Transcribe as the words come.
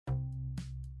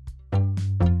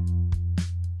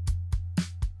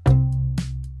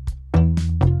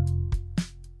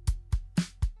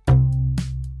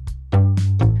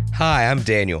Hi, I'm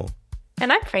Daniel.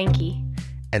 And I'm Frankie.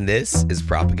 And this is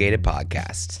Propagated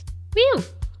Podcast. Woo!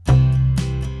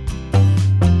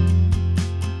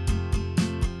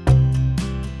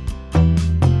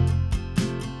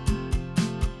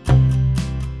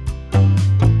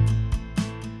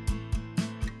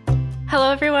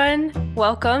 Hello, everyone.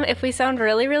 Welcome. If we sound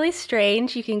really, really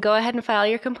strange, you can go ahead and file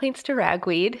your complaints to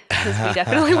Ragweed, because we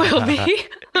definitely will be.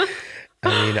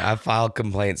 I mean, I've filed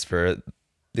complaints for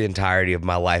the entirety of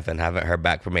my life and haven't heard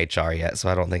back from HR yet, so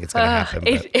I don't think it's going to happen.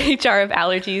 HR of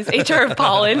allergies, HR of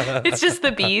pollen. It's just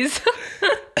the bees.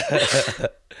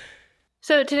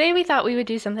 So today we thought we would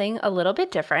do something a little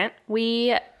bit different.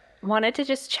 We wanted to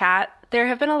just chat. There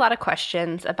have been a lot of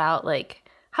questions about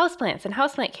houseplants and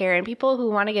houseplant care and people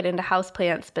who want to get into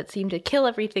houseplants but seem to kill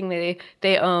everything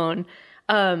they own.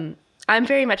 I'm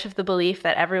very much of the belief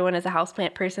that everyone is a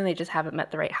houseplant person. They just haven't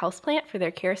met the right houseplant for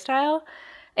their care style.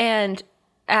 And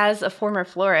as a former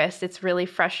florist, it's really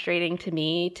frustrating to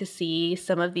me to see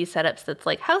some of these setups that's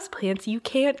like, houseplants you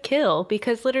can't kill,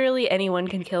 because literally anyone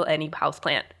can kill any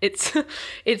houseplant.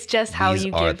 It's just how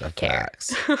you give care.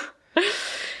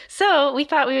 So we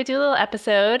thought we would do a little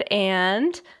episode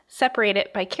and separate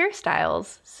it by care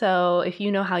styles. So if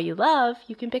you know how you love,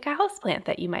 you can pick a houseplant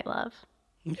that you might love.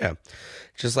 Yeah.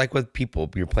 Just like with people,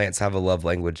 your plants have a love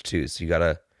language too. So you got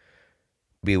to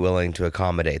be willing to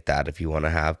accommodate that if you want to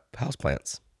have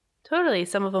houseplants. Totally.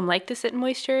 Some of them like to sit in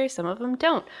moisture. Some of them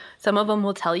don't. Some of them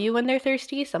will tell you when they're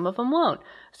thirsty. Some of them won't.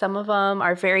 Some of them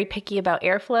are very picky about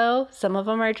airflow. Some of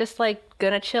them are just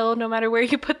gonna chill no matter where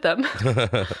you put them.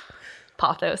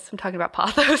 Pothos. I'm talking about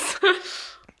pothos.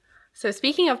 So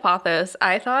speaking of pothos,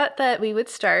 I thought that we would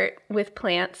start with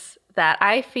plants that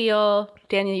I feel,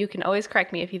 Daniel, you can always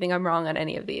correct me if you think I'm wrong on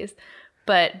any of these,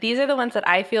 but these are the ones that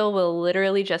I feel will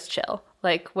literally just chill.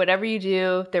 Whatever you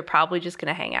do, they're probably just going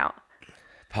to hang out.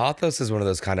 Pothos is one of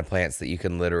those kind of plants that you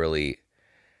can literally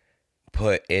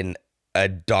put in a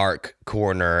dark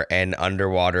corner and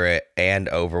underwater it and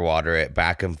overwater it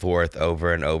back and forth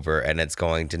over and over, and it's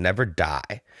going to never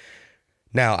die.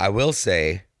 Now, I will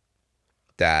say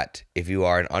that if you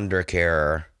are an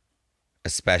undercarer,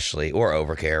 especially, or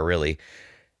overcarer, really,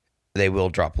 they will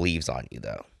drop leaves on you,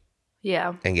 though.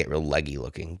 Yeah. And get real leggy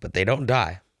looking, but they don't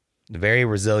die. Very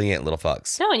resilient little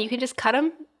fucks. No, and you can just cut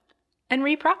them and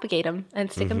repropagate them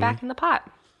and stick them back in the pot,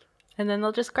 and then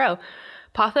they'll just grow.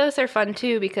 Pothos are fun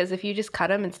too, because if you just cut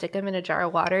them and stick them in a jar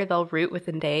of water, they'll root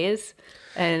within days,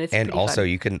 and it's and also fun.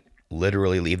 You can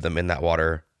literally leave them in that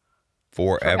water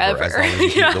forever. As long as you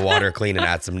keep the water clean and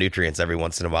add some nutrients every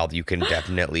once in a while. You can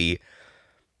definitely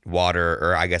water,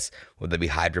 or I guess would they be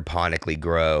hydroponically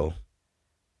grow?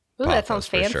 Ooh, that sounds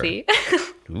fancy. Sure.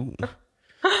 Ooh.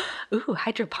 Ooh,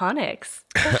 hydroponics.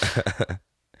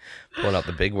 Pulling out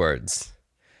the big words.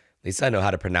 At least I know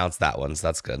how to pronounce that one, so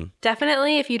that's good.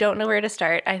 Definitely, if you don't know where to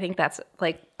start, I think that's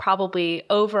probably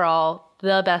overall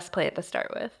the best plant to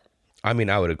start with. I mean,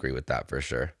 I would agree with that for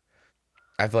sure.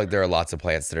 I feel like there are lots of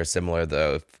plants that are similar,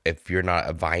 though. If you're not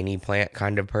a viney plant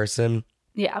kind of person,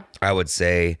 yeah, I would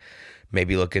say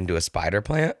maybe look into a spider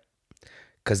plant,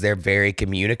 because they're very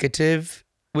communicative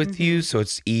with you, so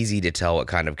it's easy to tell what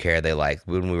kind of care they like.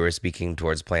 When we were speaking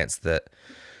towards plants that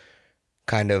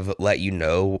kind of let you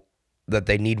know that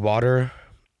they need water,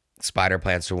 spider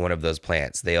plants are one of those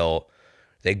plants.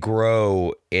 They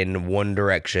grow in one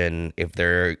direction. If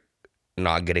they're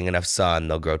not getting enough sun,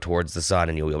 they'll grow towards the sun,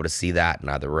 and you'll be able to see that and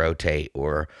either rotate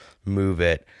or move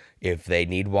it. If they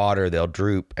need water, they'll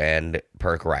droop and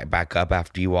perk right back up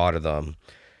after you water them.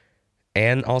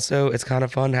 And also, it's kind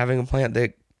of fun having a plant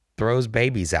that throws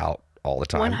babies out all the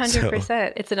time. 100%.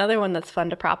 So. It's another one that's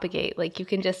fun to propagate. You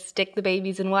can just stick the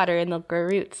babies in water and they'll grow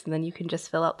roots, and then you can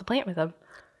just fill out the plant with them.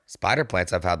 Spider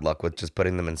plants, I've had luck with just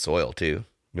putting them in soil too.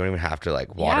 You don't even have to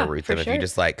water root them. Sure. If you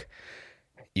just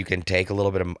you can take a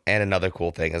little bit of, and another cool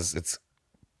thing is it's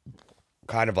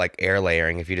kind of like air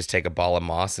layering. If you just take a ball of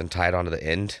moss and tie it onto the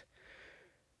end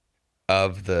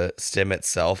of the stem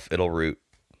itself, it'll root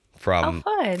from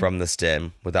the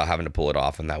stem without having to pull it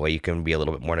off, and that way you can be a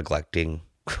little bit more neglecting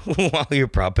while you're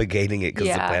propagating it, because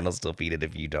the plant will still feed it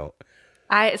if you don't.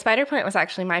 Spider plant was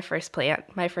actually my first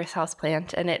house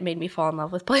plant, and it made me fall in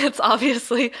love with plants,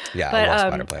 obviously. Yeah, I love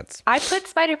spider plants. I put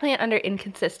spider plant under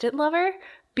inconsistent lover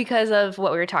because of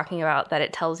what we were talking about, that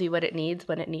it tells you what it needs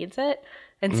when it needs it.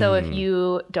 And so if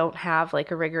you don't have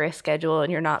a rigorous schedule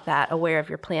and you're not that aware of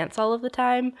your plants all of the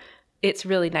time, it's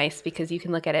really nice because you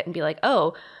can look at it and be like,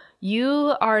 oh,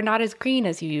 you are not as green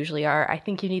as you usually are. I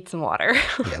think you need some water.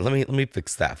 Yeah, let me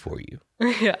fix that for you.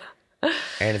 Yeah.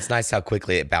 And it's nice how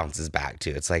quickly it bounces back too.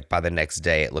 It's by the next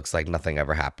day, it looks like nothing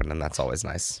ever happened, and that's always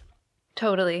nice.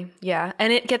 Totally. Yeah.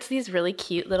 And it gets these really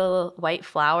cute little white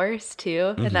flowers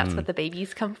too. And that's what the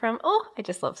babies come from. Oh, I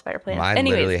just love spider plants. Mine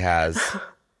Anyways. literally has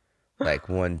like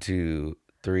 1, 2,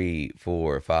 3,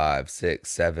 4, 5, 6,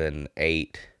 7,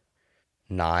 8,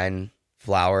 9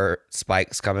 flower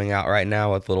spikes coming out right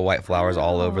now with little white flowers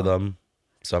all over them.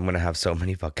 So I'm going to have so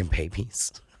many fucking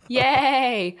babies.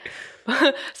 Yay.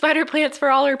 Spider plants for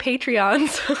all our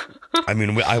Patreons. I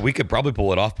mean, we could probably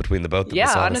pull it off between the both of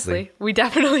us, honestly. Honestly. We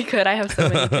definitely could. I have so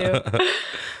many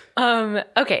too.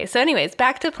 Okay, so anyways,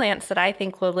 back to plants that I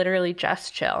think will literally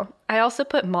just chill. I also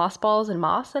put moss balls and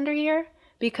moss under here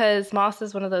because moss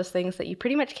is one of those things that you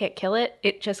pretty much can't kill it.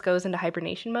 It just goes into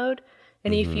hibernation mode.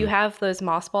 And if you have those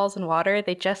moss balls in water,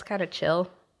 they just kind of chill.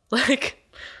 Like,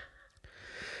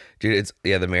 dude, it's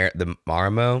the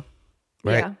Marimo,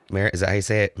 right? Yeah. Is that how you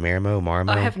say it? Marimo?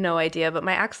 I have no idea, but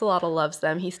my axolotl loves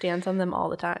them. He stands on them all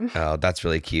the time. Oh, that's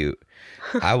really cute.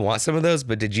 I want some of those,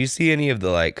 but did you see any of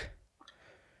the like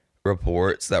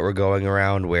reports that were going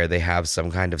around where they have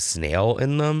some kind of snail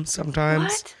in them sometimes?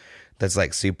 What? That's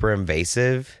like super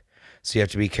invasive. So you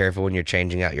have to be careful when you're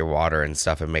changing out your water and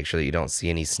stuff and make sure that you don't see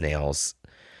any snails.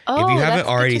 Oh, if you haven't that's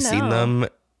good already to seen know. them,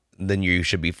 then you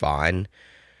should be fine.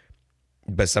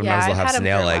 But sometimes Yeah, they'll I've have had 'em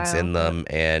snail for a eggs in while, them,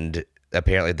 and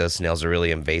apparently those snails are really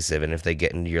invasive. And if they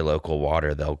get into your local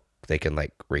water, they can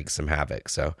like wreak some havoc.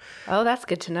 So Oh, that's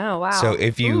good to know. Wow. so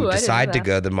if you Ooh, I didn't know decide to that.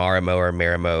 go the Marimo or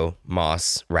Marimo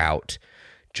moss route,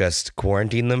 just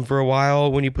quarantine them for a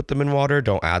while when you put them in water.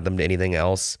 Don't add them to anything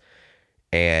else.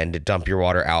 And dump your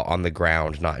water out on the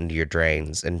ground, not into your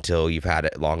drains, until you've had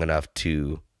it long enough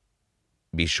to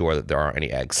be sure that there aren't any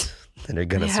eggs that are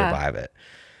going to survive it.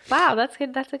 Wow, that's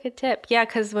good. That's a good tip. Yeah,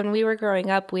 because when we were growing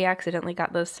up, we accidentally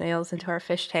got those snails into our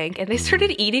fish tank, and they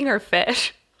started eating our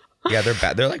fish. Yeah, they're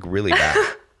bad. They're like really bad.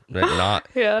 Like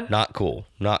not cool.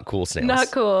 Not cool snails.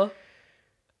 Not cool.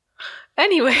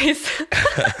 Anyways.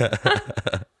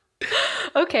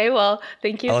 Okay, well,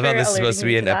 thank you I for love how this is alerting supposed to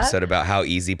me be an that. episode about how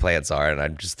easy plants are, and I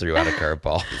just threw out a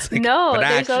curveball. It's like, No, but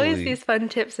there's always actually- these fun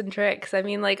tips and tricks. I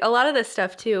mean, like a lot of this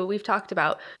stuff too, we've talked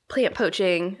about plant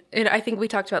poaching. And I think we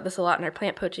talked about this a lot in our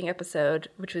plant poaching episode,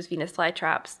 which was Venus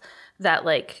flytraps, that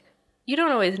like you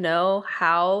don't always know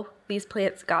how these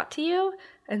plants got to you.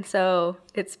 And so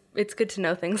it's good to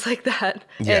know things like that.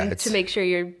 Yeah, and to make sure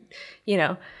you're,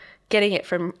 getting it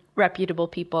from reputable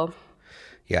people.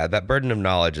 Yeah, that burden of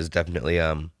knowledge is definitely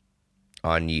on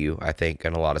you, I think,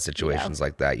 in a lot of situations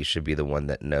like that. You should be the one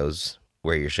that knows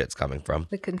where your shit's coming from.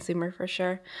 The consumer for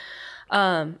sure.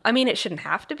 I mean, it shouldn't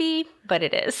have to be, but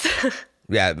it is.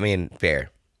 Yeah, I mean, fair.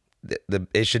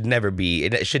 It should never be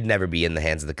in the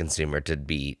hands of the consumer to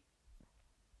be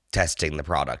testing the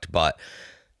product, but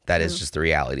that is just the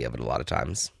reality of it a lot of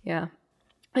times. Yeah.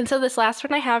 And so this last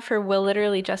one I have for will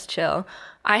literally just chill.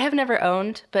 I have never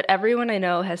owned, but everyone I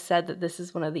know has said that this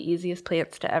is one of the easiest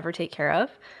plants to ever take care of.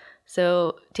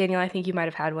 So, Daniel, I think you might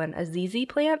have had one, a ZZ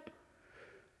plant.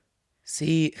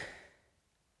 See,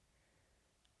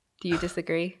 Do you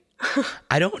disagree?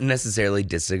 I don't necessarily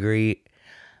disagree.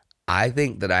 I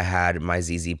think that I had my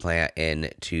ZZ plant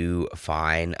in too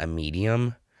fine a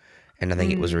medium, and I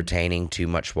think it was retaining too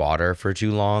much water for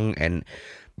too long. And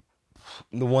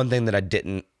the one thing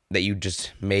that you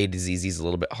just made ZZs a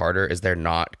little bit harder is they're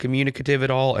not communicative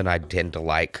at all, and I tend to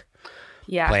like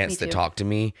plants that talk to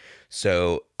me.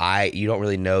 So you don't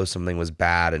really know something was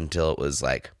bad until it was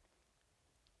like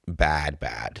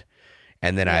bad.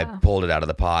 And then I pulled it out of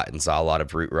the pot and saw a lot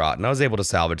of root rot, and I was able to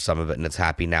salvage some of it, and it's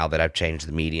happy now that I've changed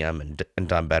the medium and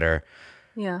done better.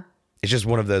 Yeah. It's just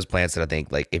one of those plants that I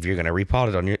think, like, if you're gonna repot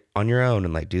it on your own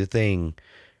and like do the thing,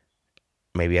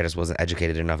 maybe I just wasn't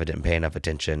educated enough. I didn't pay enough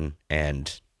attention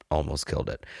and almost killed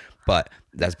it. But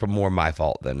that's more my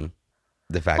fault than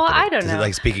the fact that I don't know.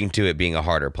 like speaking to it being a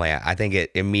harder plant. I think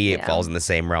it falls in the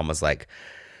same realm as like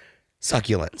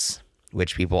succulents,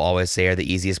 which people always say are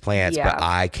the easiest plants, but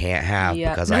I can't have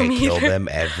because I kill them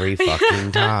every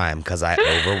fucking time because I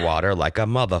overwater like a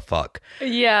motherfuck.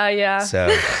 Yeah.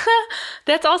 So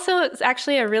that's also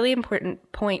actually a really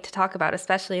important point to talk about,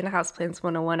 especially in the Houseplants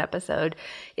 101 episode,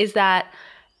 is that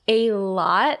a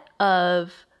lot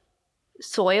of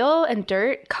soil and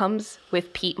dirt comes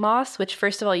with peat moss, which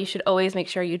first of all, you should always make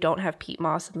sure you don't have peat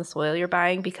moss in the soil you're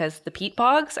buying because the peat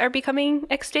bogs are becoming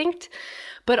extinct.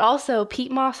 But also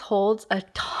peat moss holds a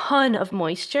ton of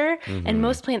moisture, and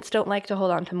most plants don't like to hold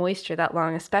on to moisture that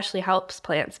long, especially house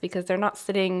plants, because they're not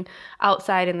sitting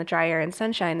outside in the dry air and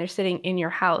sunshine. They're sitting in your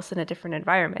house in a different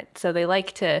environment. So they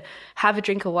like to have a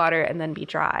drink of water and then be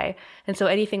dry. And so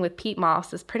anything with peat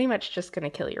moss is pretty much just going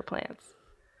to kill your plants.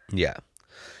 yeah.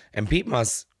 And peat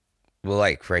moss, well,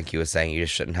 like Frankie was saying, you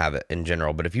just shouldn't have it in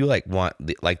general. But if you like want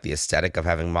the aesthetic of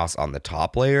having moss on the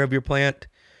top layer of your plant,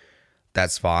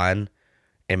 that's fine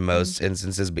in most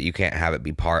instances. But you can't have it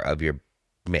be part of your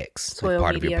mix, Soil like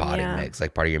part of your medium, potting yeah. mix,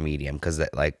 like part of your medium, because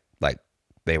that like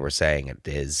they were saying, it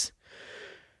is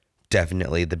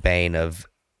definitely the bane of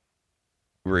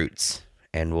roots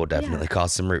and will definitely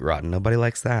cause some root rot. And nobody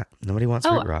likes that. Nobody wants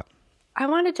root rot. I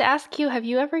wanted to ask you, have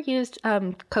you ever used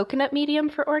coconut medium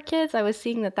for orchids? I was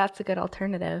seeing that that's a good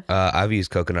alternative. I've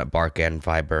used coconut bark and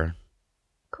fiber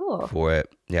Cool. for it.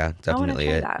 Yeah, definitely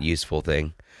try a that. useful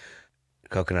thing.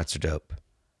 Coconuts are dope.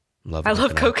 I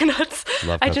love coconuts.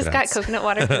 Love I just got coconuts. coconut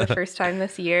water for the first time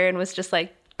this year and was just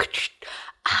like,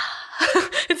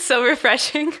 it's so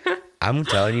refreshing. I'm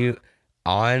telling you,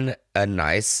 on a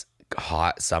nice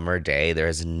hot summer day,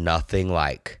 there's nothing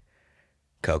like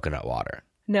coconut water.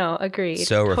 No, agreed.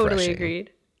 So refreshing. Totally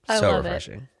agreed. I So love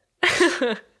refreshing.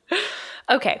 it.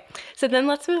 Okay, so then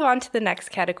let's move on to the next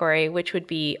category, which would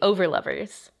be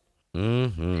overlovers.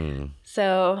 Mm-hmm.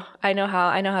 So I know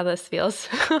how this feels.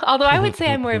 Although I would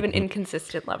say I'm more of an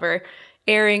inconsistent lover,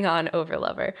 erring on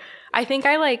overlover. I think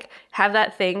I like have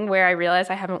that thing where I realize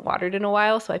I haven't watered in a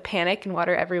while, so I panic and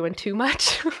water everyone too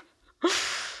much.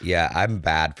 Yeah, I'm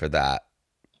bad for that.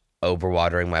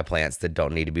 Overwatering my plants that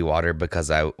don't need to be watered because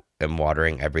I am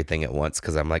watering everything at once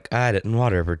because I'm like, I didn't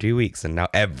water for 2 weeks and now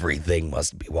everything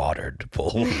must be watered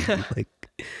fully.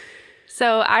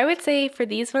 So I would say for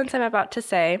these ones I'm about to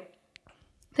say,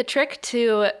 the trick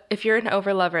to, if you're an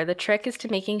overlover, the trick is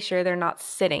to making sure they're not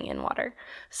sitting in water.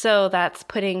 So that's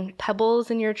putting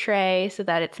pebbles in your tray so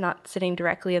that it's not sitting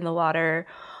directly in the water,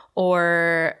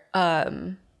 or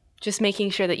just making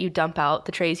sure that you dump out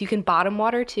the trays. You can bottom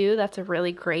water too. That's a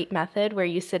really great method where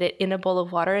you sit it in a bowl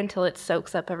of water until it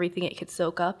soaks up everything it could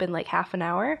soak up in like half an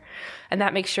hour. And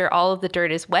that makes sure all of the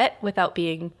dirt is wet without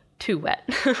being too wet.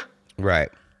 Right.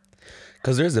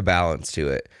 Because there's a balance to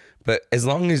it. But as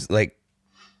long as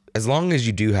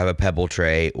you do have a pebble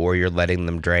tray or you're letting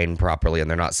them drain properly and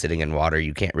they're not sitting in water,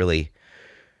 you can't really...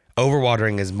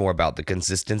 Overwatering is more about the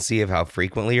consistency of how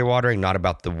frequently you're watering, not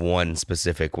about the one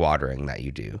specific watering that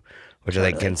you do, which I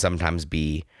think can sometimes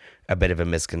be a bit of a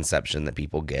misconception that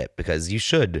people get, because you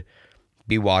should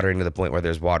be watering to the point where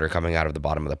there's water coming out of the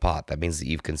bottom of the pot. That means that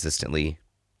you've consistently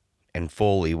and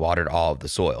fully watered all of the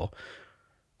soil.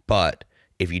 But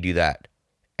if you do that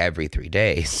every 3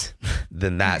 days,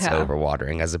 then that's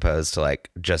overwatering, as opposed to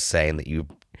like just saying that you...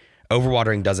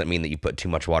 Overwatering doesn't mean that you put too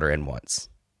much water in once.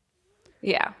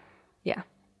 Yeah,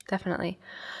 definitely.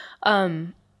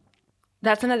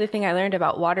 That's another thing I learned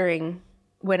about watering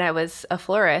when I was a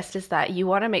florist, is that you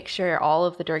want to make sure all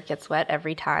of the dirt gets wet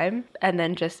every time and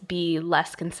then just be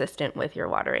less consistent with your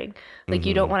watering. Like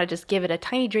you don't want to just give it a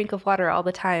tiny drink of water all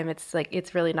the time. It's like,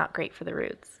 it's really not great for the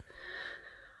roots.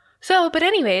 So, but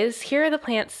anyways, here are the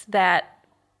plants that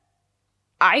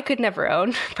I could never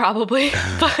own, probably,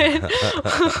 but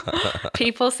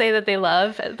people say that they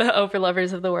love, the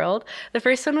overlovers of the world. The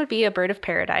first one would be a bird of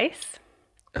paradise.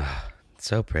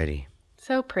 So pretty.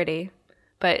 So pretty.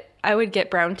 But I would get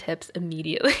brown tips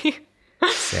immediately.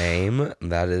 Same.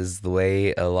 That is the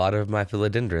way a lot of my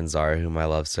philodendrons are, whom I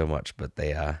love so much, but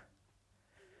they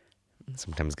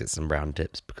sometimes get some brown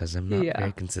tips because I'm not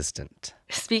very consistent.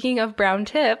 Speaking of brown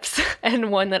tips,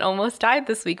 and one that almost died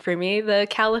this week for me, the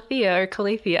Calathea or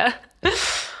Calathea.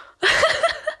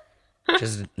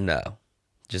 Just no.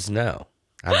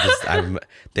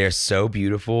 They're so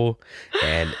beautiful.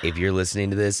 And if you're listening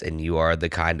to this and you are the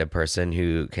kind of person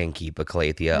who can keep a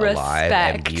Calathea alive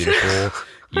and beautiful,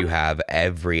 you have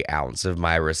every ounce of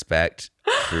my respect.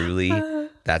 Truly,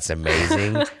 that's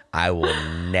amazing. I will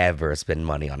never spend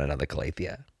money on another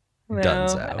Calathea. No,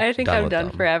 Donezo. I think I'm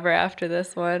done forever after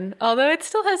this one. Although it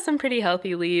still has some pretty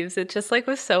healthy leaves. It just like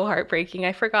was so heartbreaking.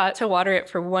 I forgot to water it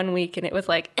for 1 week and it was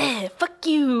like, fuck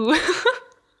you.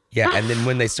 Yeah, and then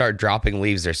when they start dropping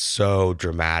leaves, they're so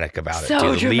dramatic about it, So too.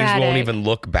 The leaves dramatic. won't even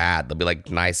look bad. They'll be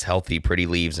like nice, healthy, pretty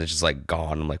leaves, and it's just like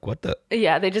gone. I'm like, what the?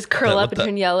 Yeah, they just curl up and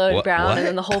turn yellow and brown, what? and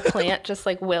then the whole plant just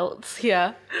like wilts.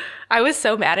 Yeah. I was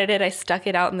so mad at it. I stuck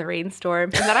it out in the rainstorm,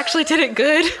 and that actually did it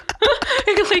good.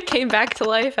 It like came back to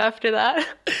life after that.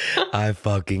 I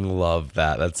fucking love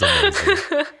that. That's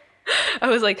amazing. I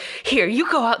was like, here, you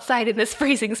go outside in this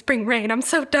freezing spring rain. I'm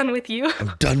so done with you.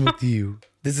 I'm done with you.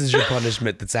 This is your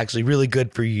punishment that's actually really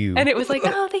good for you. And it was like,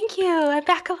 oh, thank you. I'm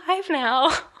back alive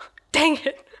now. Dang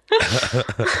it.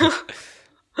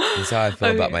 That's how I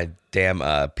feel about my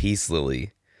damn peace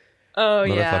lily. Oh,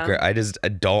 Motherfucker,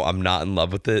 yeah. I'm not in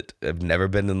love with it. I've never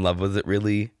been in love with it,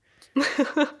 really.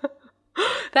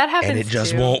 That happens And it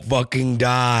just too. won't fucking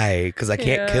die because I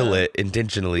can't kill it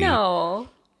intentionally. No.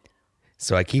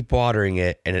 So I keep watering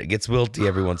it and it gets wilty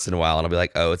every once in a while. And I'll be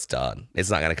like, oh, it's done. It's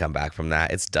not going to come back from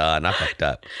that. It's done. I fucked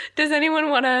up. Does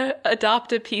anyone want to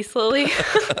adopt a peace lily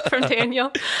from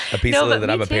Daniel? A peace lily that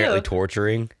I'm apparently too.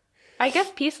 torturing. I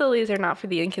guess peace lilies are not for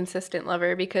the inconsistent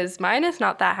lover because mine is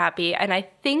not that happy. And I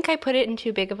think I put it in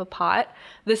too big of a pot.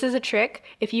 This is a trick.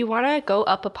 If you want to go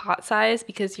up a pot size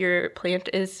because your plant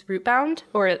is root bound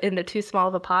or into too small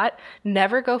of a pot,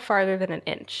 never go farther than an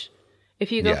inch.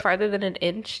 If you go farther than an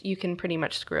inch, you can pretty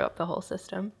much screw up the whole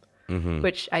system,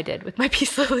 which I did with my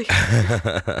peace lily.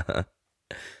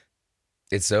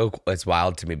 It's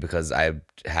wild to me because I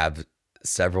have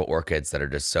several orchids that are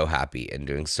just so happy and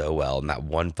doing so well, and that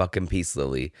one fucking peace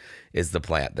lily is the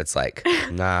plant that's like,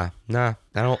 nah, I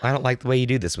don't like the way you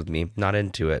do this with me. Not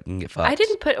into it, and get fucked. I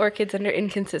didn't put orchids under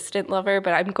inconsistent lover,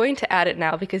 but I'm going to add it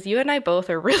now because you and I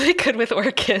both are really good with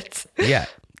orchids. Yeah,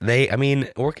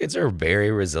 orchids are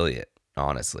very resilient,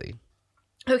 honestly.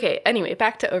 Okay, anyway,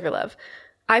 back to overlove.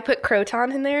 I put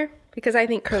croton in there because I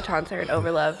think crotons are an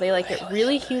overlove. They like it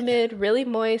really humid, really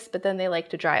moist, but then they like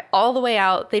to dry all the way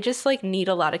out. They just like need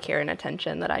a lot of care and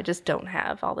attention that I just don't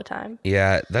have all the time.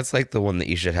 Yeah, that's like the one that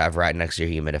you should have right next to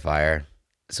your humidifier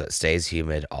so it stays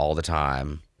humid all the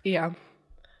time. Yeah.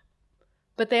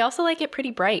 But they also like it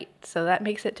pretty bright, so that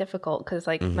makes it difficult because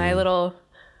like my little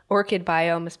orchid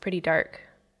biome is pretty dark.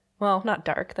 Well, not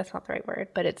dark, that's not the right word,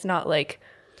 but it's not like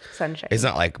sunshine. It's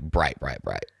not like bright.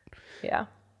 Yeah.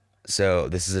 So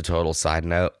this is a total side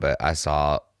note, but I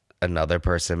saw another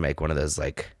person make one of those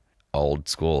like old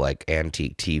school like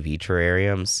antique TV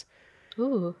terrariums.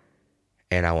 Ooh.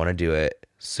 And I want to do it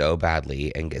so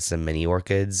badly and get some mini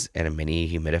orchids and a mini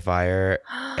humidifier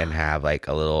and have like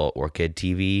a little orchid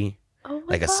TV. Oh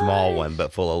my like a gosh. small one,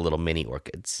 but full of little mini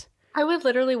orchids. I would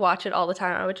literally watch it all the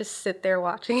time. I would just sit there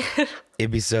watching it.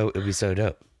 It'd be so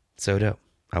dope. So dope.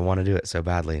 I want to do it so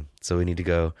badly. So we need to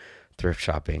go thrift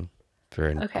shopping for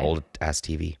an old ass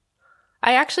TV.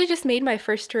 I actually just made my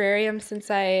first terrarium since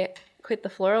I quit the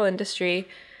floral industry.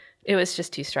 It was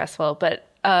just too stressful. But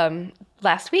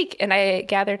last week, and I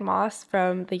gathered moss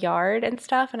from the yard and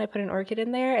stuff, and I put an orchid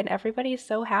in there, and everybody's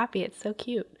so happy. It's so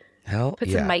cute. Hell Put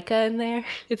yeah. some mica in there.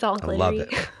 It's all glittery. I love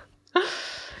it.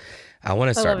 I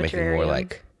want to start making more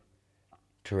like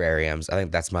terrariums. I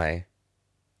think that's my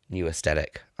new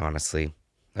aesthetic, honestly.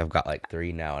 I've got like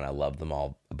 3 now, and I love them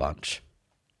all a bunch.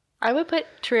 I would put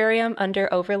terrarium under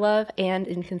overlove and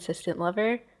inconsistent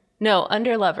lover. No,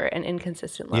 under lover and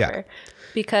inconsistent lover. Yeah.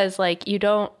 Because like you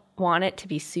don't want it to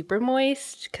be super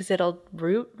moist because it'll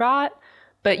root rot,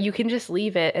 but you can just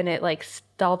leave it and it like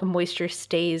all the moisture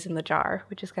stays in the jar,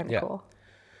 which is kind of cool.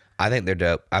 I think they're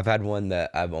dope. I've had one that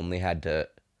I've only had to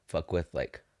fuck with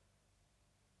like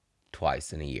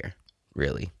twice in a year,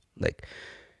 really. Like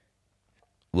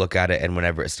look at it, and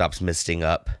whenever it stops misting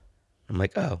up, I'm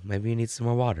like, oh, maybe you need some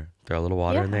more water. Throw a little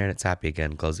water in there and it's happy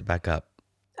again. Close it back up.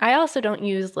 I also don't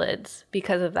use lids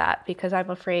because of that, because I'm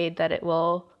afraid that it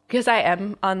will, because I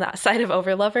am on that side of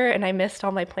overlover and I mist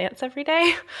all my plants every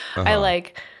day.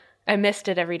 I mist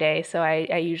it every day, so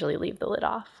I usually leave the lid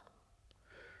off.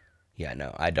 Yeah,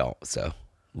 no, I don't. So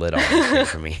lid off is good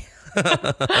for me.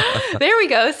 There we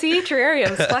go. See,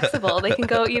 terrarium's flexible. They can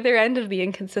go either end of the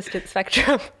inconsistent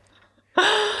spectrum.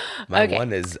 My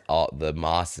one is the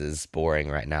moss is sporing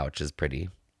right now, which is pretty.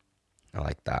 I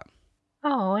like that.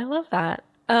 Oh, I love that.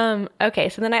 Okay,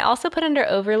 so then I also put under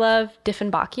overlove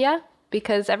Dieffenbachia,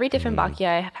 because every Dieffenbachia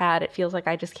I have had, it feels like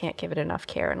I just can't give it enough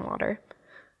care and water.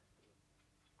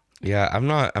 Yeah,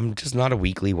 I'm just not a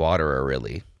weekly waterer,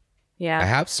 really. Yeah. I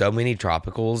have so many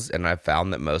tropicals, and I've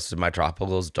found that most of my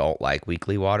tropicals don't like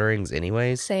weekly waterings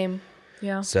anyways. Same.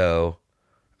 Yeah. So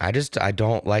I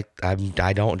don't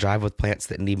jive with plants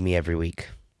that need me every week.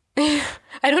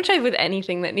 I don't jive with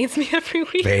anything that needs me every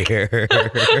week. Fair.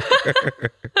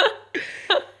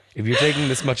 If you're taking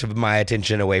this much of my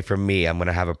attention away from me, I'm going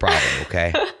to have a problem,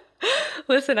 okay?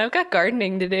 Listen, I've got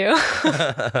gardening to do.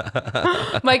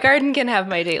 My garden can have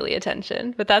my daily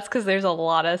attention, but that's because there's a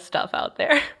lot of stuff out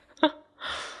there.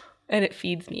 And it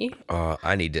feeds me.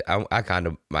 I kind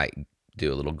of might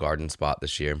do a little garden spot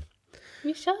this year.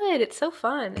 You should. It's so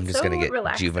fun. I'm just going to get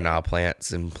relaxing. Juvenile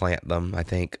plants and plant them, I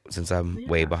think, since I'm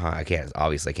way behind. I can't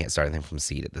start anything from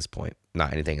seed at this point.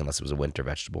 Not anything unless it was a winter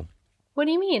vegetable. What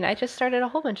do you mean? I just started a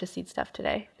whole bunch of seed stuff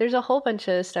today. There's a whole bunch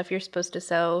of stuff you're supposed to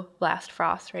sow last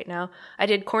frost right now. I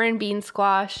did corn and bean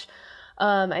squash.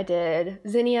 I did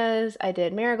zinnias. I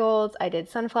did marigolds. I did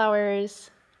sunflowers.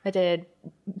 I did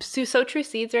So True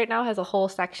Seeds right now has a whole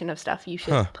section of stuff you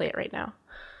should plant right now.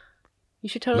 You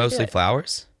should totally Mostly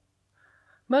flowers?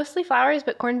 Mostly flowers,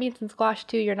 but corn, beans, and squash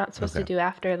too. You're not supposed to do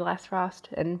after the last frost.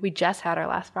 And we just had our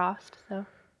last frost, so.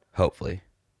 Hopefully.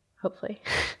 Hopefully.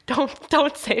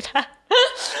 Don't say that.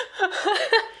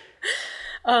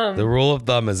 The rule of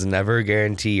thumb is never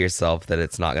guarantee yourself that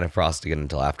it's not going to frost again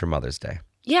until after Mother's Day.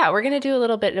 Yeah, we're going to do a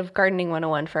little bit of gardening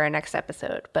 101 for our next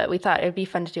episode, but we thought it'd be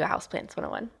fun to do a houseplants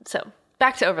 101. So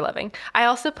back to overloving. I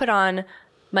also put on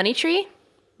money tree,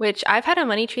 which I've had a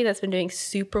money tree that's been doing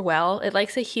super well. It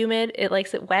likes it humid, it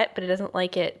likes it wet, but it doesn't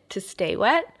like it to stay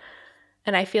wet.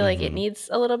 And I feel like it needs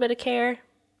a little bit of care,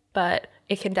 but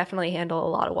it can definitely handle a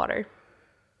lot of water.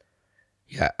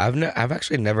 Yeah, I've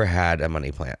actually never had a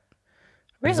money plant.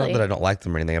 Really? It's not that I don't like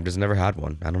them or anything. I've just never had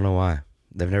one. I don't know why.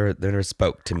 They never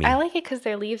spoke to me. I like it because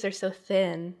their leaves are so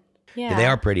thin. Yeah. They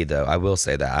are pretty though. I will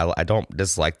say that. I don't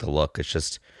dislike the look. It's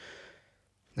just,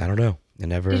 I don't know. It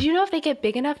never. Did you know if they get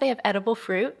big enough, they have edible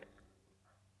fruit?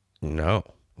 No.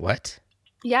 What?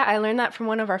 Yeah, I learned that from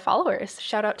one of our followers.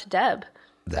 Shout out to Deb.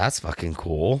 That's fucking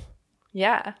cool.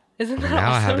 Yeah. Isn't that Now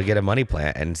awesome? I have to get a money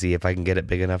plant and see if I can get it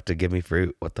big enough to give me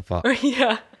fruit. What the fuck?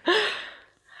 Yeah.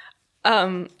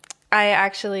 I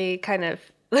actually kind of,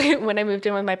 like, when I moved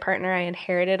in with my partner, I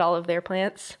inherited all of their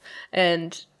plants,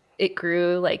 and it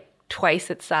grew like twice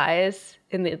its size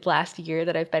in the last year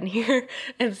that I've been here.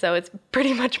 And so it's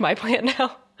pretty much my plant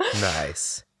now.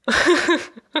 Nice.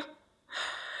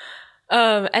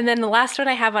 And then the last one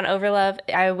I have on overlove,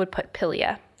 I would put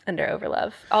Pilia under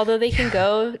overlove. Although they can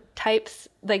go types,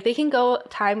 like they can go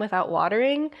time without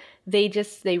watering, they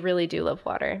really do love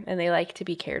water and they like to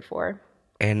be cared for.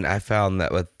 And I found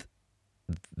that with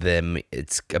them,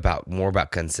 it's more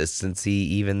about consistency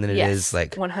even than it is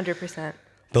like 100%.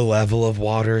 the level of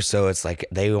water. So it's like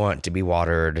they want to be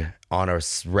watered on a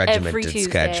regimented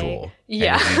schedule.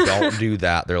 Yeah. And if you don't do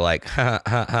that, they're like,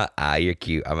 you're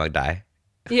cute. I'm gonna die.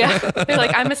 Yeah. They're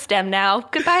like, I'm a stem now.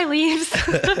 Goodbye, leaves.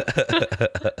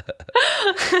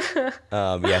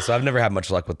 Yeah, so I've never had much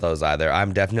luck with those either.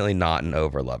 I'm definitely not an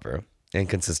overlover.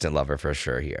 Inconsistent lover for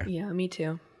sure here. Yeah, me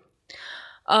too.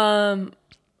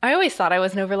 I always thought I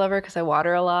was an overlover because I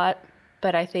water a lot,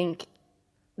 but I think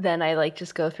then I like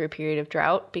just go through a period of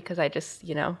drought because I just,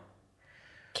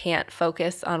 can't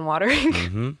focus on watering.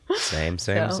 Mm-hmm. Same.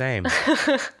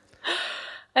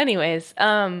 Anyways,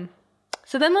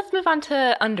 so then let's move on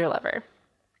to underlover.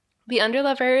 The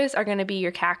underlovers are going to be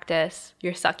your cactus,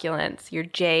 your succulents, your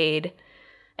jade,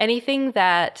 anything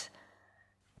that,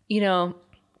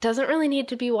 doesn't really need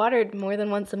to be watered more than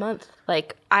once a month.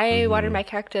 Like I water my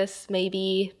cactus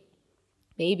maybe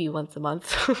once a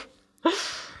month.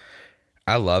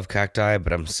 I love cacti,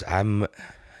 but I'm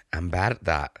bad at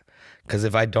that because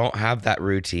if I don't have that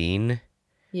routine,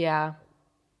 Yeah.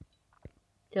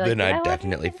 then I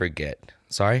definitely forget.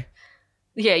 Sorry.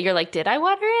 Yeah, you're like, did I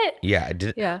water it? Yeah, I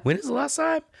did. Yeah. When is the last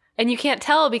time? And you can't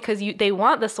tell because they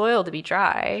want the soil to be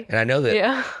dry. And I know that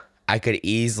Yeah. I could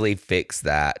easily fix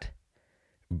that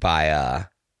by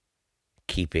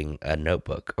keeping a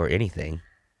notebook or anything,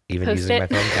 even Post using it. my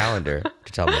phone calendar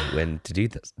to tell me when to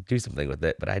do something with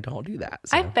it. But I don't do that.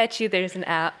 So. I bet you there's an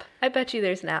app.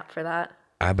 For that.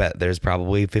 I bet there's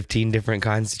probably 15 different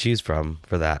kinds to choose from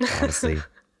for that, honestly.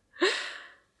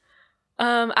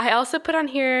 I also put on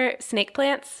here snake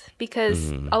plants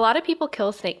because a lot of people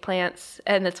kill snake plants,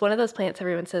 and it's one of those plants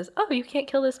everyone says, oh, you can't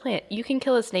kill this plant. You can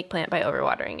kill a snake plant by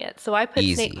overwatering it. So I put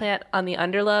Easy. snake plant on the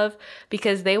underlove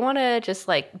because they want to just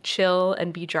like chill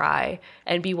and be dry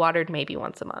and be watered maybe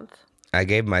once a month. I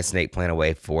gave my snake plant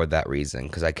away for that reason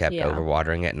because I kept Yeah.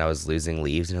 overwatering it and I was losing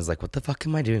leaves and I was like, what the fuck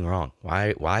am I doing wrong?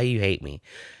 Why you hate me?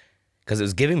 Because it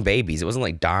was giving babies. It wasn't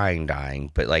like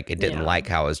dying, but like it didn't Yeah. like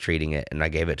how I was treating it. And I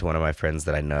gave it to one of my friends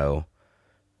that I know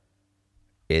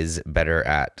is better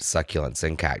at succulents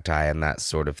and cacti and that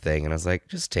sort of thing. And I was like,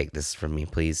 just take this from me,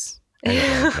 please. I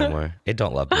don't love it no more. It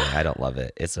don't love me. I don't love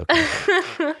it. It's okay.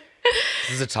 This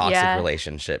is a toxic Yeah.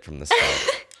 relationship from the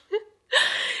start.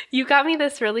 You got me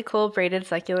this really cool braided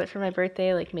succulent for my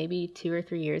birthday, like maybe 2 or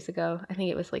 3 years ago. I think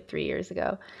it was like 3 years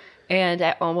ago. And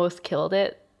I almost killed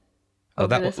it. Oh, over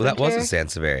that this was a winter.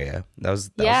 Sansevieria. That was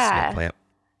a Yeah. snake plant.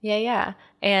 Yeah.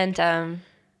 And,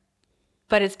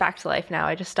 but it's back to life now.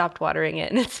 I just stopped watering it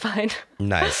and it's fine.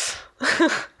 Nice.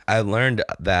 I learned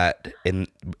that in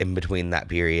between that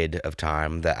period of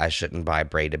time that I shouldn't buy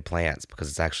braided plants because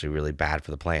it's actually really bad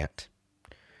for the plant.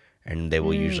 And they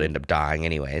will usually end up dying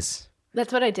anyways.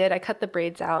 That's what I did. I cut the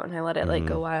braids out and I let it like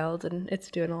go wild and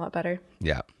it's doing a lot better.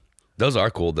 Yeah. Those are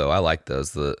cool though. I like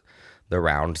those. The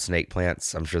round snake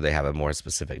plants. I'm sure they have a more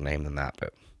specific name than that,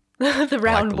 but The I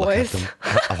round like to look at boys. them.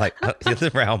 I like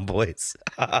the round boys.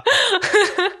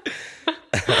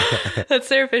 That's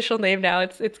their official name now.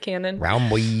 It's canon. Round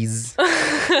boys.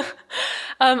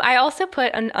 I also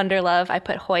put an underlove. I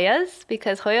put Hoyas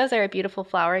because Hoyas are a beautiful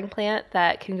flowering plant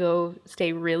that can go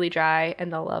stay really dry,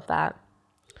 and they'll love that.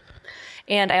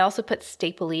 And I also put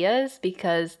Stapleias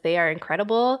because they are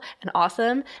incredible and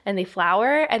awesome, and they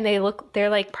flower, and they're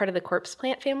like part of the corpse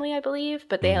plant family, I believe,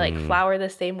 but they like flower the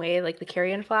same way like the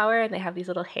carrion flower, and they have these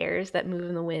little hairs that move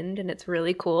in the wind, and it's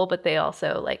really cool, but they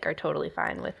also like are totally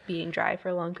fine with being dry for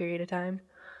a long period of time.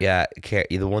 Yeah,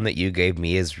 the one that you gave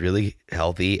me is really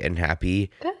healthy and happy.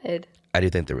 Good. I do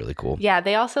think they're really cool. Yeah,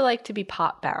 they also like to be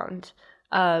pot bound.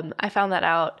 I found that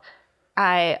out.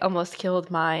 I almost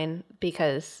killed mine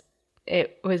because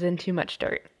it was in too much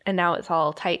dirt, and now it's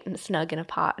all tight and snug in a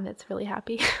pot, and it's really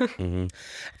happy. I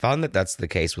found that that's the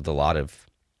case with a lot of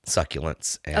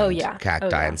succulents and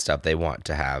cacti and stuff. They want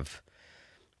to have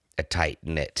a tight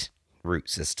knit root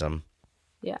system.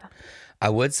 Yeah. I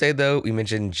would say, though, we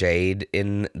mentioned jade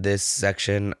in this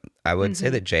section. I would say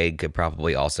that jade could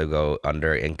probably also go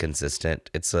under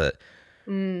inconsistent. It's I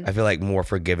feel like more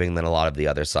forgiving than a lot of the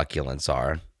other succulents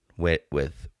are with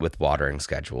watering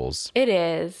schedules. It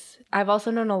is. I've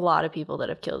also known a lot of people that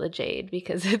have killed a jade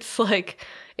because it's like,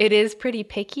 it is pretty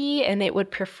picky and it would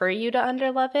prefer you to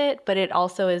underlove it, but it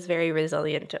also is very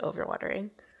resilient to overwatering.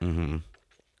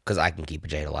 Because I can keep a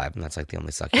jade alive, and that's like the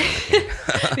only succulent I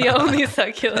can. The only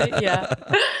succulent, yeah.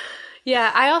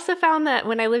 Yeah, I also found that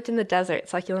when I lived in the desert,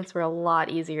 succulents were a lot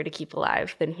easier to keep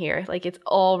alive than here. Like, it's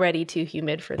already too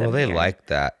humid for them. Well, they here. like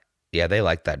that. Yeah, they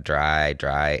like that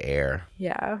dry air.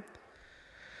 Yeah. And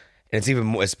it's even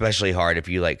more, especially hard if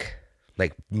you like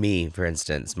me, for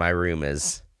instance, my room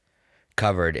is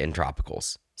covered in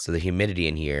tropicals. So the humidity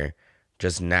in here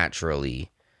just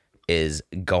naturally is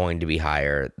going to be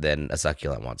higher than a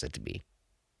succulent wants it to be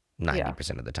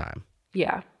 90% of the time.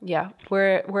 Yeah.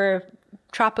 We're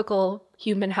tropical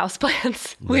human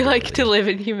houseplants. We like to live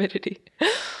in humidity.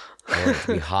 I want it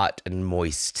to be hot and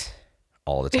moist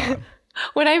all the time.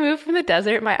 When I moved from the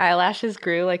desert, my eyelashes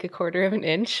grew like 1/4 of an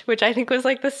inch, which I think was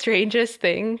like the strangest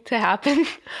thing to happen.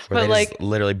 Were they like just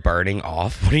literally burning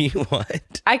off? What do you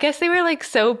want? I guess they were like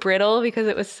so brittle because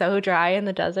it was so dry in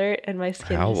the desert, and my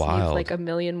skin just needs like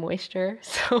 1,000,000 moisture.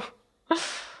 So,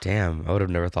 damn, I would have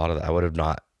never thought of that. I would have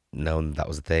not known that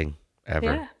was a thing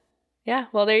ever. Yeah.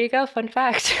 Well, there you go. Fun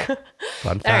fact.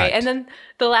 Fun fact. All right, and then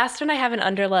the last one I have in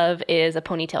underlove is a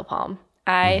ponytail palm.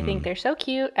 I think they're so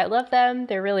cute. I love them.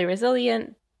 They're really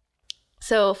resilient.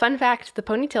 So, fun fact, the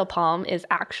ponytail palm is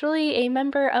actually a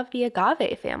member of the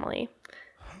agave family.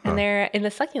 And they're in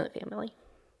the succulent family.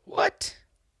 What?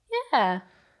 Yeah.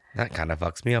 That kind of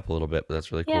fucks me up a little bit, but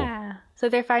that's really cool. Yeah. So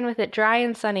they're fine with it dry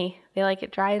and sunny. They like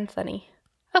it dry and sunny.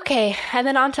 Okay, and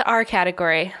then on to our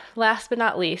category. Last but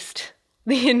not least,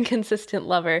 the inconsistent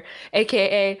lover,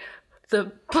 aka the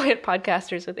plant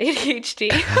podcasters with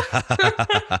ADHD.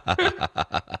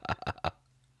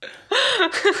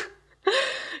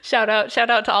 Shout out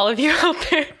to all of you out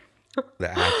there.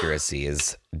 The accuracy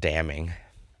is damning.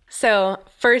 So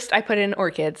first I put in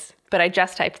orchids, but I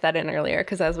just typed that in earlier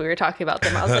because as we were talking about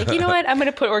them, I was like, you know what? I'm going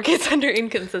to put orchids under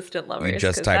inconsistent lovers. You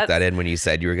just typed that in when you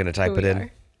said you were going to type it in?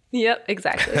 Yep,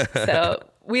 exactly. So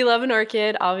we love an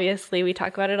orchid, obviously. We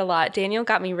talk about it a lot. Daniel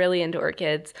got me really into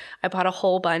orchids. I bought a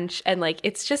whole bunch, and like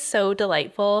it's just so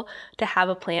delightful to have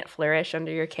a plant flourish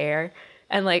under your care.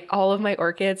 And like all of my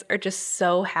orchids are just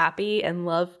so happy and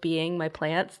love being my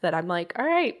plants that I'm like, all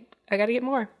right, I got to get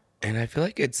more. And I feel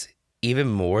like it's even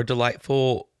more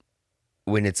delightful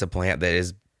when it's a plant that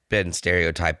has been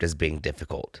stereotyped as being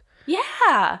difficult.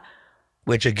 Yeah.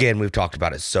 Which, again, we've talked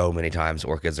about it so many times.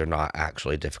 Orchids are not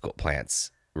actually difficult plants,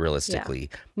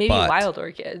 realistically. Yeah. Maybe wild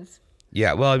orchids.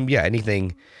 Yeah, well, yeah,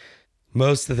 anything.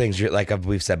 Most of the things, like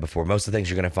we've said before, most of the things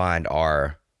you're going to find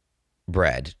are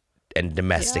bred and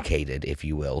domesticated, if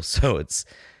you will. So it's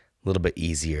a little bit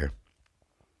easier.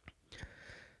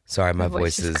 Sorry, my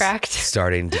voice is cracked.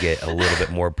 Starting to get a little bit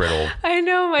more brittle. I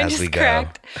know, mine just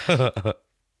cracked.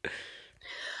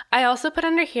 I also put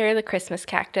under here the Christmas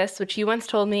cactus, which you once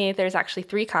told me there's actually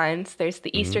 3 kinds. There's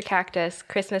the Easter cactus,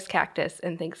 Christmas cactus,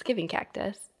 and Thanksgiving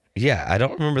cactus. Yeah, I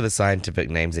don't remember the scientific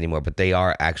names anymore, but they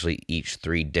are actually each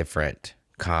 3 different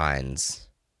kinds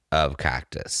of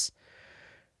cactus.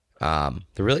 They're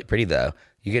really pretty, though.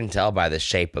 You can tell by the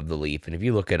shape of the leaf, and if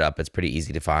you look it up, it's pretty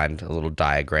easy to find a little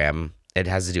diagram. It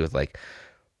has to do with, like,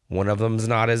 one of them's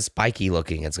not as spiky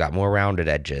looking. It's got more rounded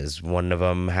edges. One of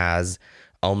them has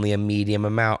only a medium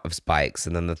amount of spikes,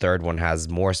 and then the third one has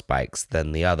more spikes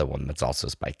than the other one that's also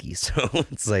spiky. So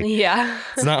it's like,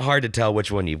 it's not hard to tell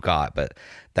which one you've got, but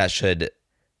that should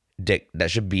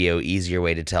be an easier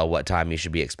way to tell what time you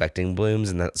should be expecting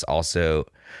blooms, and that's also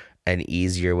an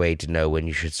easier way to know when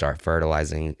you should start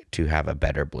fertilizing to have a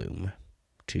better bloom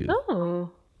too. Oh,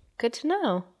 Good to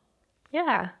know.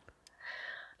 Yeah.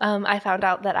 I found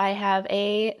out that I have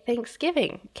a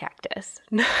Thanksgiving cactus.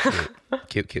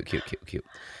 Cute.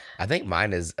 I think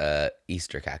mine is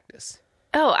Easter cactus.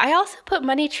 Oh, I also put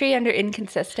money tree under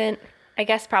inconsistent. I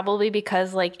guess probably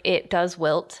because like it does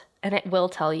wilt and it will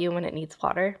tell you when it needs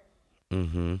water.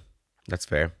 Mm-hmm. That's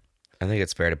fair. I think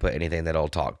it's fair to put anything that'll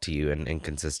talk to you and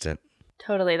inconsistent.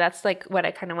 Totally. That's like what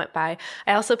I kind of went by.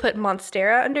 I also put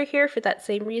Monstera under here for that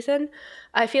same reason.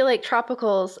 I feel like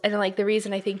tropicals, and like the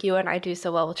reason I think you and I do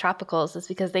so well with tropicals is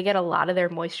because they get a lot of their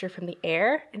moisture from the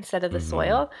air instead of the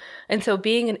soil. And so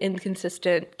being an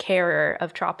inconsistent carer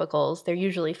of tropicals, they're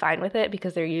usually fine with it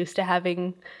because they're used to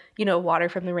having, water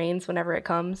from the rains whenever it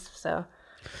comes. So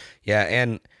yeah,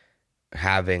 and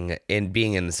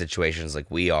being in the situations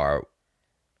like we are,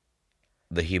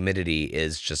 the humidity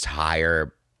is just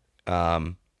higher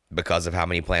because of how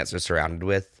many plants are surrounded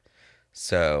with.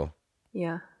 So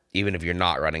yeah. Even if you're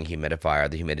not running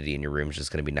humidifier, the humidity in your room is just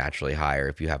going to be naturally higher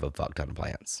if you have a fuck ton of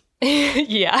plants.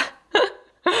 Yeah.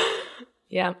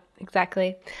 Yeah,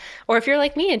 exactly. Or if you're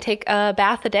like me and take a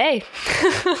bath a day.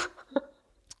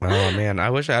 Oh man, I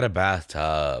wish I had a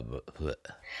bathtub. We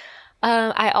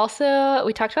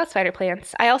talked about spider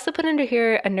plants. I also put under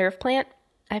here a nerve plant.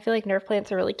 I feel like nerve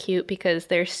plants are really cute because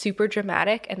they're super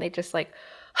dramatic and they just like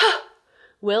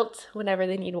wilt whenever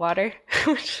they need water,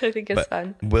 which I think is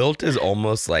fun. Wilt is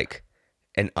almost like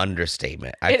an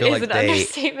understatement. I It feel is like an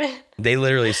understatement. they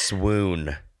literally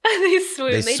swoon. They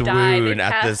swoon. They die. They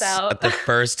pass out. At the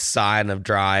first sign of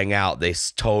drying out. They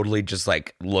totally just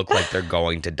like look like they're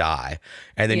going to die,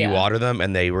 and then you water them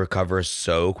and they recover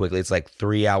so quickly. It's like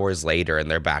 3 hours later and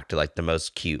they're back to like the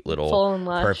most cute little, full and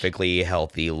lush, perfectly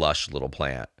healthy, lush little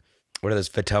plant. What are those,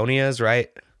 Photoneas, right?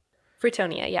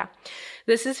 Fruitonia, yeah.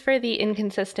 This is for the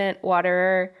inconsistent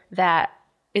waterer that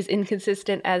is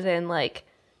inconsistent as in like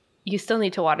you still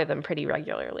need to water them pretty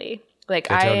regularly. Like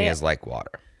Photoneas like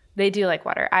water. They do like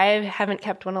water. I haven't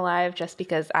kept one alive just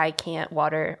because I can't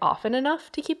water often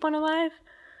enough to keep one alive.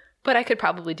 But I could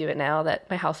probably do it now that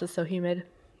my house is so humid.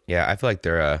 Yeah, I feel like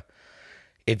they're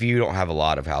if you don't have a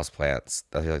lot of houseplants,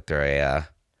 I feel like they're a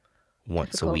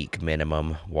once a week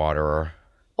minimum waterer.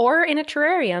 Or in a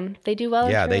terrarium. They do well in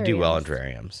terrariums. Yeah, they do well in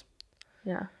terrariums.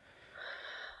 Yeah.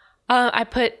 I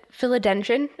put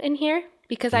philodendron in here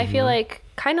because I feel like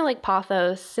kind of like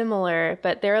pothos, similar,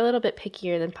 but they're a little bit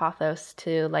pickier than pothos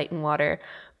to light and water.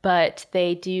 But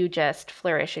they do just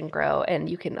flourish and grow, and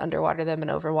you can underwater them and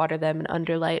overwater them and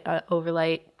underlight,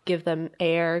 overlight, give them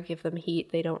air, give them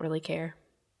heat. They don't really care.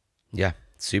 Yeah,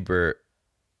 super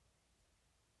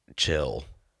chill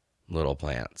little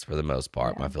plants for the most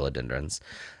part, my philodendrons.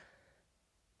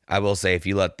 I will say if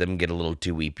you let them get a little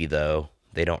too weepy, though,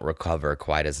 they don't recover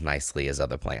quite as nicely as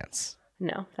other plants.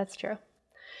 No, that's true.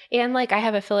 And like I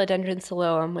have a philodendron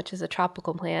psiloum, which is a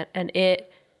tropical plant, and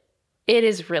it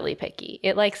is really picky.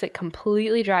 It likes it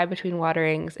completely dry between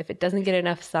waterings. If it doesn't get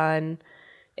enough sun,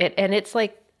 it's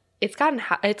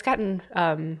gotten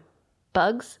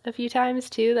bugs a few times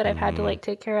too that I've had to like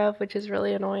take care of, which is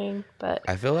really annoying. But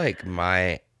I feel like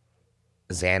my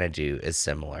Xanadu is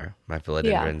similar. My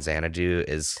philodendron Xanadu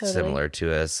is similar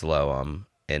to a psiloum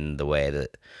in the way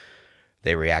that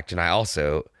they react, and I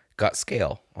also got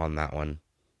scale on that one.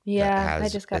 Yeah, I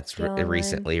just got scale. It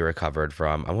recently recovered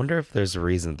from. I wonder if there's a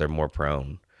reason they're more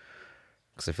prone,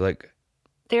 because I feel like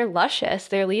they're luscious.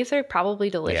 Their leaves are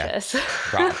probably delicious.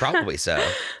 Yeah, probably so.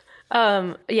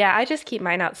 Yeah, I just keep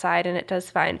mine outside and it does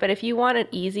fine. But if you want an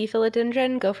easy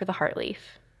philodendron, go for the heartleaf.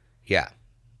 Yeah,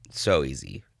 so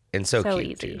easy and so cute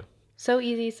easy. too. So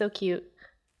easy, so cute.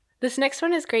 This next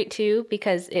one is great too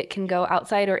because it can go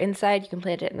outside or inside. You can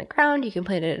plant it in the ground. You can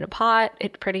plant it in a pot.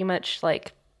 It pretty much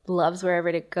like loves wherever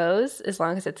it goes as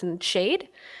long as it's in shade.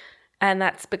 And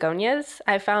that's begonias.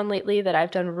 I've found lately that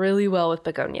I've done really well with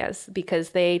begonias because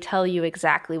they tell you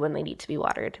exactly when they need to be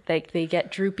watered. They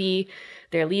get droopy,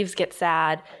 their leaves get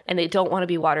sad, and they don't want to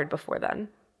be watered before then.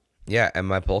 Yeah, and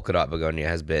my polka dot begonia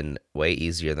has been way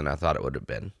easier than I thought it would have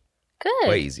been. Good.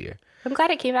 Way easier. I'm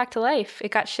glad it came back to life.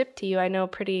 It got shipped to you. I know,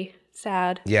 pretty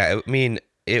sad. Yeah, I mean,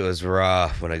 it was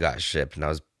rough when it got shipped, and I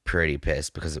was pretty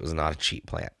pissed because it was not a cheap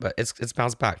plant. But it's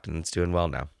bounced back, and it's doing well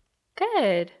now.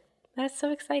 Good. That's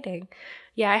so exciting.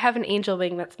 Yeah, I have an angel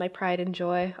wing that's my pride and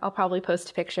joy. I'll probably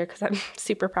post a picture because I'm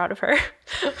super proud of her.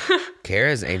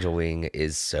 Kara's angel wing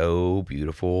is so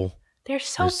beautiful. They're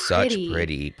so pretty. Such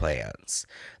pretty plants.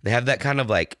 They have that kind of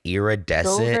like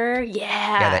iridescent. Silver?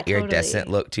 Yeah, that iridescent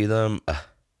look to them.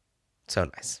 So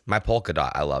nice. My polka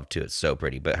dot I love too. It's so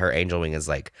pretty. But her angel wing is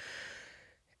like,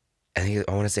 I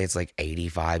want to say it's like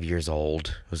 85 years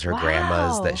old. It was her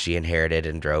grandma's that she inherited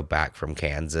and drove back from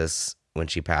Kansas when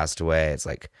she passed away. It's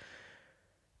like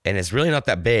and it's really not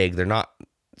that big. They're not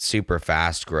super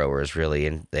fast growers really,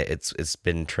 and it's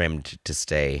been trimmed to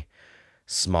stay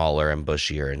smaller and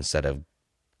bushier instead of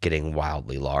getting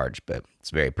wildly large, but it's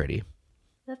very pretty.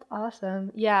 That's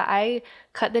awesome. Yeah, I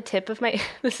cut the tip of my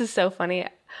this is so funny.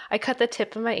 I cut the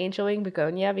tip of my angel wing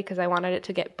begonia because I wanted it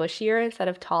to get bushier instead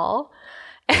of tall.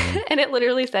 And it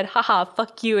literally said, haha,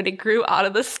 fuck you. And it grew out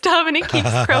of the stem and it keeps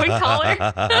growing taller.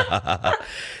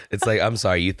 It's like, I'm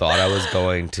sorry, you thought I was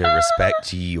going to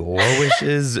respect your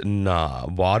wishes? Nah,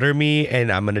 water me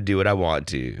and I'm going to do what I want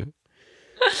to.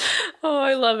 Oh,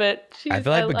 I love it. I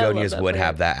feel like begonias would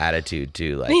have that attitude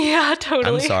too. Like, yeah,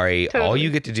 totally. I'm sorry, totally. All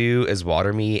you get to do is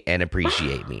water me and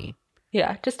appreciate me.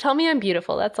 Yeah, just tell me I'm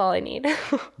beautiful. That's all I need.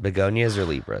 Begonias or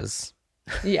Libras?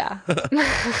 Yeah.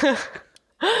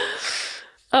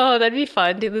 Oh, that'd be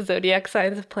fun. Do the zodiac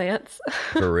signs of plants.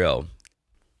 For real.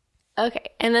 Okay.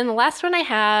 And then the last one I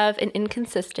have, an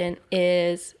inconsistent,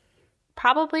 is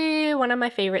probably one of my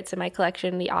favorites in my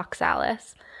collection, the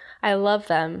oxalis. I love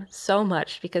them so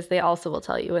much because they also will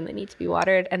tell you when they need to be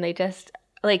watered. And they just,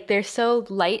 like, they're so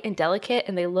light and delicate,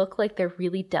 and they look like they're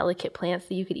really delicate plants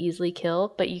that you could easily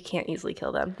kill, but you can't easily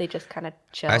kill them. They just kind of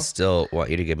chill. I still want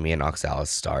you to give me an oxalis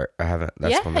start. I haven't.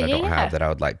 That's one that I don't have that I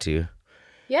would like to.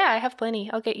 Yeah, I have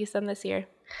plenty. I'll get you some this year.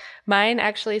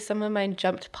 Some of mine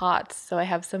jumped pots, so I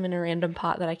have some in a random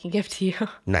pot that I can give to you.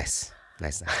 Nice.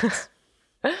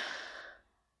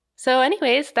 So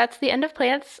anyways, that's the end of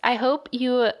plants. I hope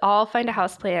you all find a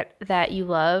houseplant that you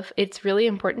love. It's really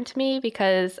important to me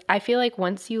because I feel like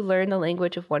once you learn the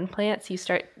language of one plant, you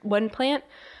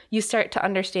start to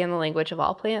understand the language of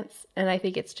all plants. And I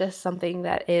think it's just something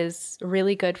that is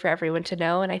really good for everyone to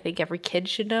know. And I think every kid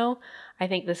should know. I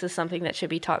think this is something that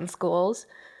should be taught in schools.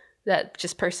 That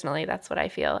just personally, that's what I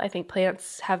feel. I think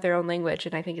plants have their own language,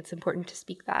 and I think it's important to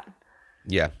speak that.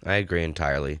 Yeah, I agree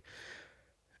entirely.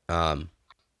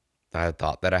 I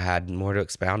thought that I had more to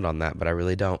expound on that, but I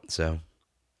really don't. So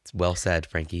it's well said,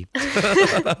 Frankie.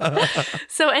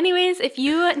 So anyways, if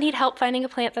you need help finding a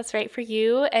plant that's right for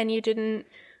you and you didn't,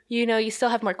 you still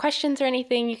have more questions or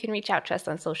anything, you can reach out to us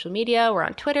on social media. We're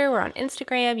on Twitter. We're on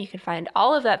Instagram. You can find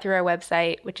all of that through our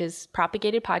website, which is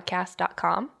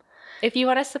propagatedpodcast.com. If you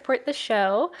want to support the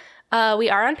show, we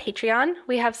are on Patreon.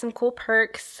 We have some cool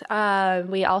perks.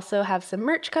 We also have some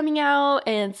merch coming out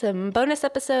and some bonus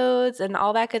episodes and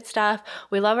all that good stuff.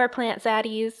 We love our plant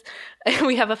zaddies.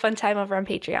 We have a fun time over on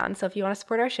Patreon. So if you want to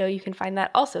support our show, you can find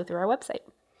that also through our website.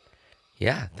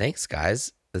 Yeah, thanks,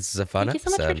 guys. This is a fun episode.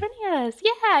 Thank you so much for joining us.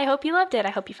 Yeah, I hope you loved it. I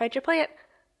hope you find your plant.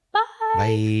 Bye.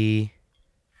 Bye.